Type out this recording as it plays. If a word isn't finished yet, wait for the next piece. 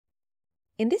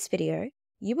In this video,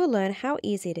 you will learn how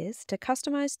easy it is to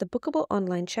customize the Booqable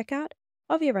online checkout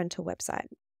of your rental website.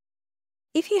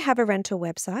 If you have a rental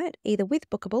website, either with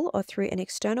Booqable or through an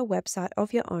external website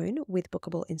of your own with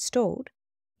Booqable installed,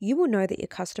 you will know that your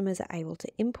customers are able to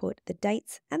input the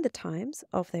dates and the times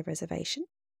of their reservation,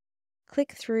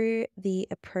 click through the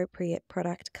appropriate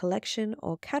product collection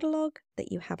or catalog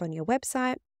that you have on your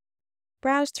website,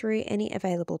 browse through any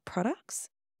available products,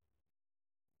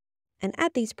 and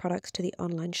add these products to the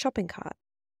online shopping cart.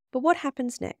 But what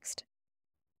happens next?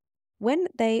 When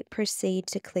they proceed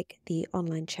to click the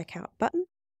online checkout button,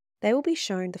 they will be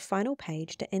shown the final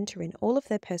page to enter in all of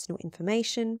their personal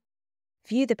information,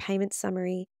 view the payment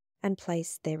summary, and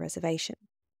place their reservation.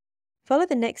 Follow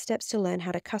the next steps to learn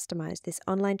how to customize this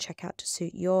online checkout to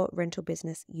suit your rental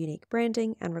business' unique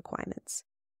branding and requirements.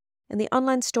 In the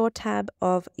online store tab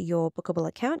of your Booqable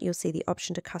account, you'll see the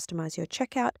option to customize your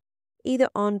checkout either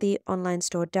on the online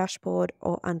store dashboard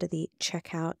or under the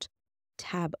checkout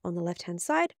tab on the left-hand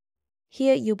side.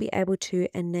 Here you'll be able to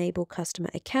enable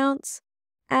customer accounts,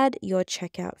 add your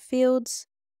checkout fields,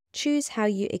 choose how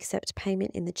you accept payment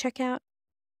in the checkout,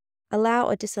 allow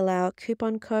or disallow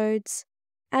coupon codes,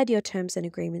 add your terms and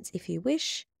agreements if you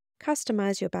wish,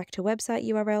 customize your back to website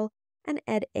URL, and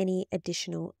add any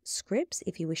additional scripts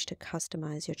if you wish to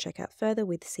customize your checkout further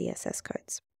with CSS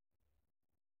codes.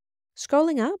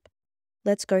 Scrolling up,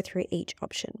 let's go through each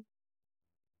option.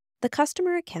 The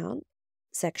customer account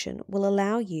section will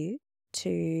allow you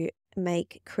to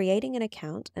make creating an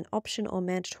account an option or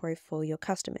mandatory for your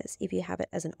customers. If you have it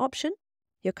as an option,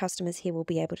 your customers here will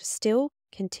be able to still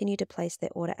continue to place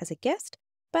their order as a guest,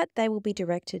 but they will be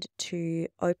directed to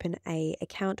open an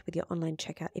account with your online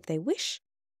checkout if they wish.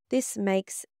 This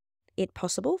makes it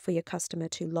possible for your customer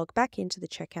to log back into the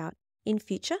checkout in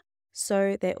future,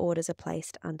 so their orders are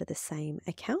placed under the same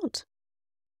account.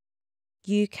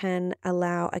 You can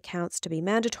allow accounts to be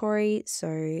mandatory,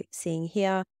 so seeing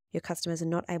here, your customers are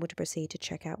not able to proceed to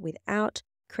checkout without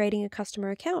creating a customer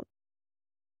account.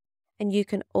 And you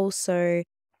can also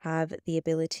have the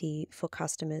ability for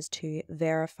customers to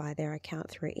verify their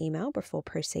account through email before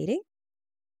proceeding.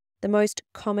 The most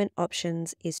common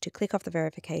options is to click off the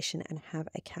verification and have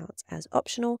accounts as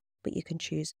optional, but you can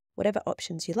choose whatever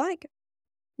options you like.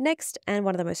 Next, and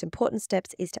one of the most important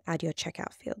steps, is to add your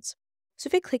checkout fields. So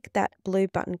if you click that blue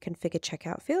button, Configure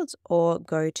Checkout Fields, or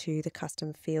go to the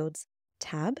Custom Fields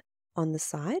tab on the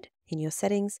side in your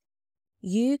settings,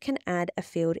 you can add a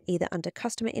field either under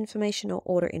Customer Information or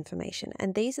Order Information.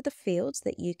 And these are the fields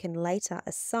that you can later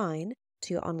assign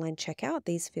to your online checkout.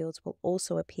 These fields will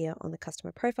also appear on the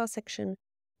Customer Profile section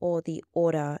or the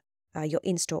order, your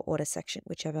in-store order section,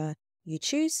 whichever you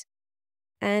choose.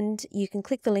 And you can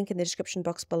click the link in the description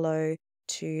box below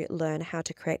to learn how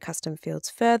to create custom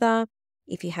fields further.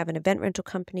 If you have an event rental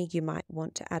company, you might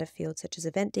want to add a field such as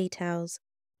event details.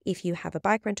 If you have a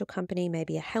bike rental company,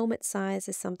 maybe a helmet size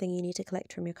is something you need to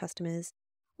collect from your customers.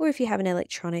 Or if you have an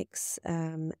electronics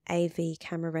AV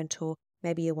camera rental,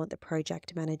 maybe you want the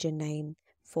project manager name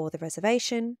for the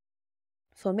reservation.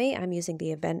 For me, I'm using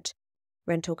the event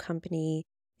rental company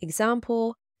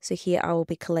example. So here I will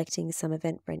be collecting some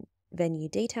event venue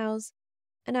details,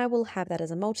 and I will have that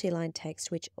as a multi-line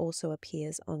text which also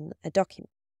appears on a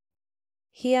document.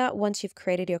 Here, once you've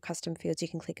created your custom fields, you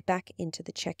can click back into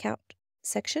the checkout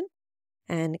section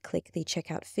and click the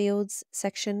checkout fields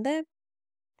section there.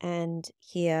 And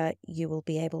here you will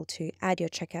be able to add your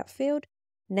checkout field,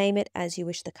 name it as you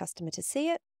wish the customer to see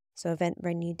it, so event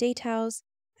venue details,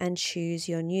 and choose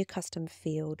your new custom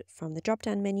field from the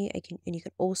drop-down menu, and you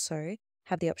can also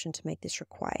have the option to make this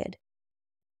required.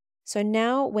 So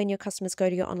now when your customers go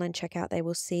to your online checkout, they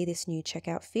will see this new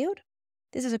checkout field.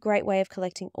 This is a great way of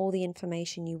collecting all the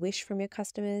information you wish from your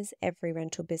customers. Every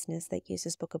rental business that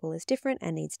uses Booqable is different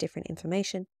and needs different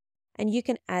information. And you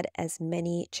can add as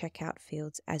many checkout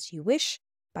fields as you wish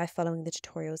by following the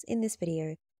tutorials in this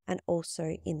video and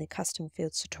also in the custom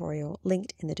fields tutorial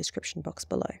linked in the description box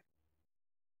below.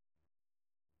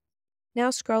 Now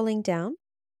scrolling down,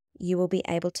 you will be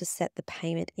able to set the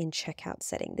payment in checkout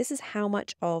setting. This is how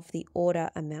much of the order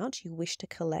amount you wish to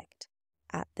collect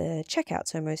at the checkout.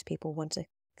 So most people want to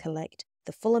collect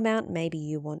the full amount. Maybe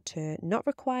you want to not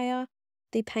require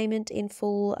the payment in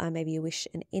full. Maybe you wish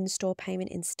an in-store payment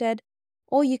instead,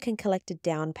 or you can collect a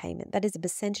down payment. That is a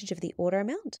percentage of the order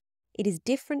amount. It is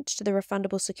different to the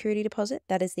refundable security deposit.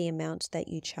 That is the amount that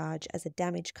you charge as a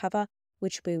damage cover,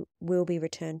 which will be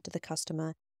returned to the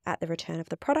customer at the return of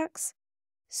the products.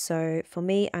 So for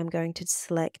me, I'm going to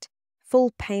select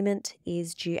full payment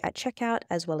is due at checkout,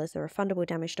 as well as the refundable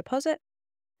damage deposit.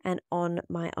 And on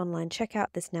my online checkout,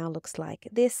 this now looks like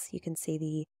this. You can see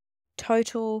the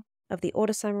total of the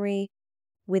order summary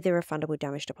with the refundable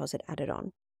damage deposit added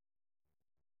on.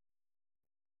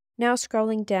 Now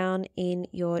scrolling down in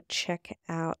your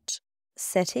checkout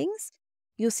settings,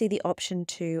 you'll see the option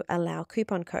to allow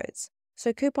coupon codes.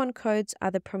 So coupon codes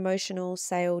are the promotional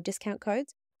sale discount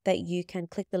codes that you can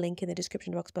click the link in the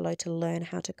description box below to learn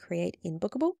how to create in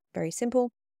Booqable. Very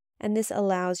simple. And this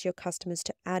allows your customers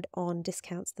to add on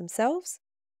discounts themselves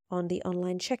on the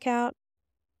online checkout.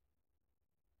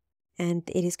 And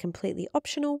it is completely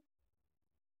optional.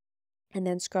 And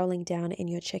then scrolling down in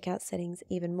your checkout settings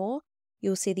even more,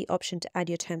 you'll see the option to add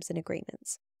your terms and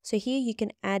agreements. So here you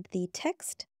can add the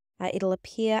text. It'll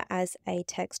appear as a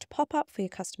text pop-up for your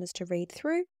customers to read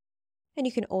through. And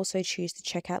you can also choose the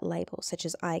checkout label, such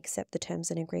as I accept the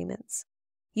terms and agreements.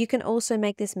 You can also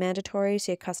make this mandatory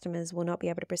so your customers will not be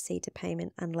able to proceed to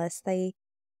payment unless they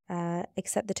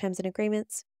accept the terms and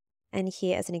agreements. And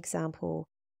here as an example,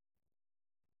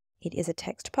 it is a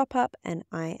text pop-up and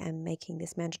I am making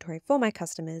this mandatory for my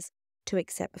customers to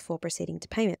accept before proceeding to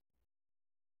payment.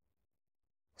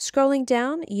 Scrolling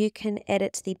down, you can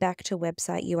edit the back to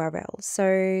website URL.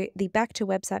 So the back to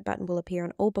website button will appear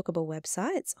on all Booqable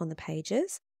websites on the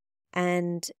pages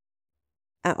and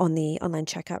on the online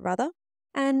checkout rather.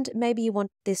 And maybe you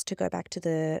want this to go back to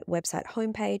the website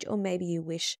homepage, or maybe you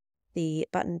wish the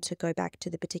button to go back to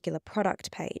the particular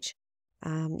product page.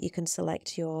 You can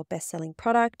select your best-selling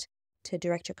product to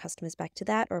direct your customers back to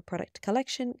that, or a product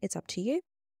collection. It's up to you.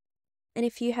 And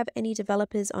if you have any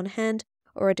developers on hand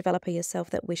or a developer yourself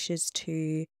that wishes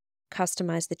to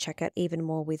customize the checkout even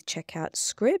more with checkout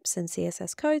scripts and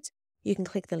CSS codes, you can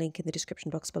click the link in the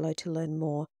description box below to learn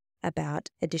more about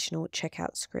additional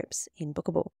checkout scripts in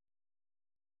Booqable.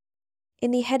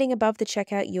 In the heading above the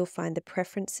checkout, you'll find the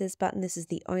Preferences button. This is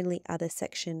the only other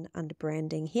section under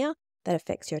branding here that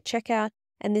affects your checkout,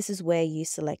 and this is where you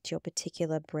select your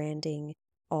particular branding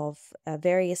of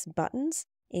various buttons,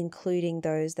 including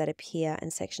those that appear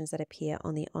and sections that appear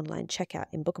on the online checkout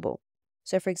in Booqable.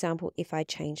 So for example, if I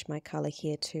change my color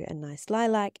here to a nice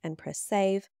lilac and press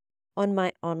save, on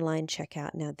my online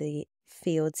checkout, now the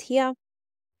fields here,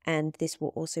 and this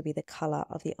will also be the color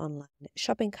of the online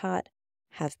shopping cart,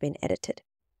 have been edited.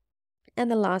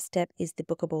 And the last step is the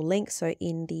Booqable link. So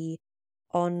in the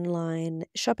online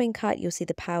shopping cart, you'll see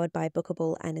the Powered by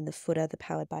Booqable, and in the footer, the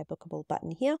Powered by Booqable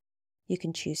button here. You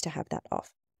can choose to have that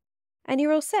off. And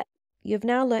you're all set. You've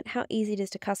now learnt how easy it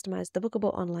is to customize the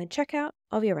Booqable online checkout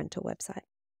of your rental website.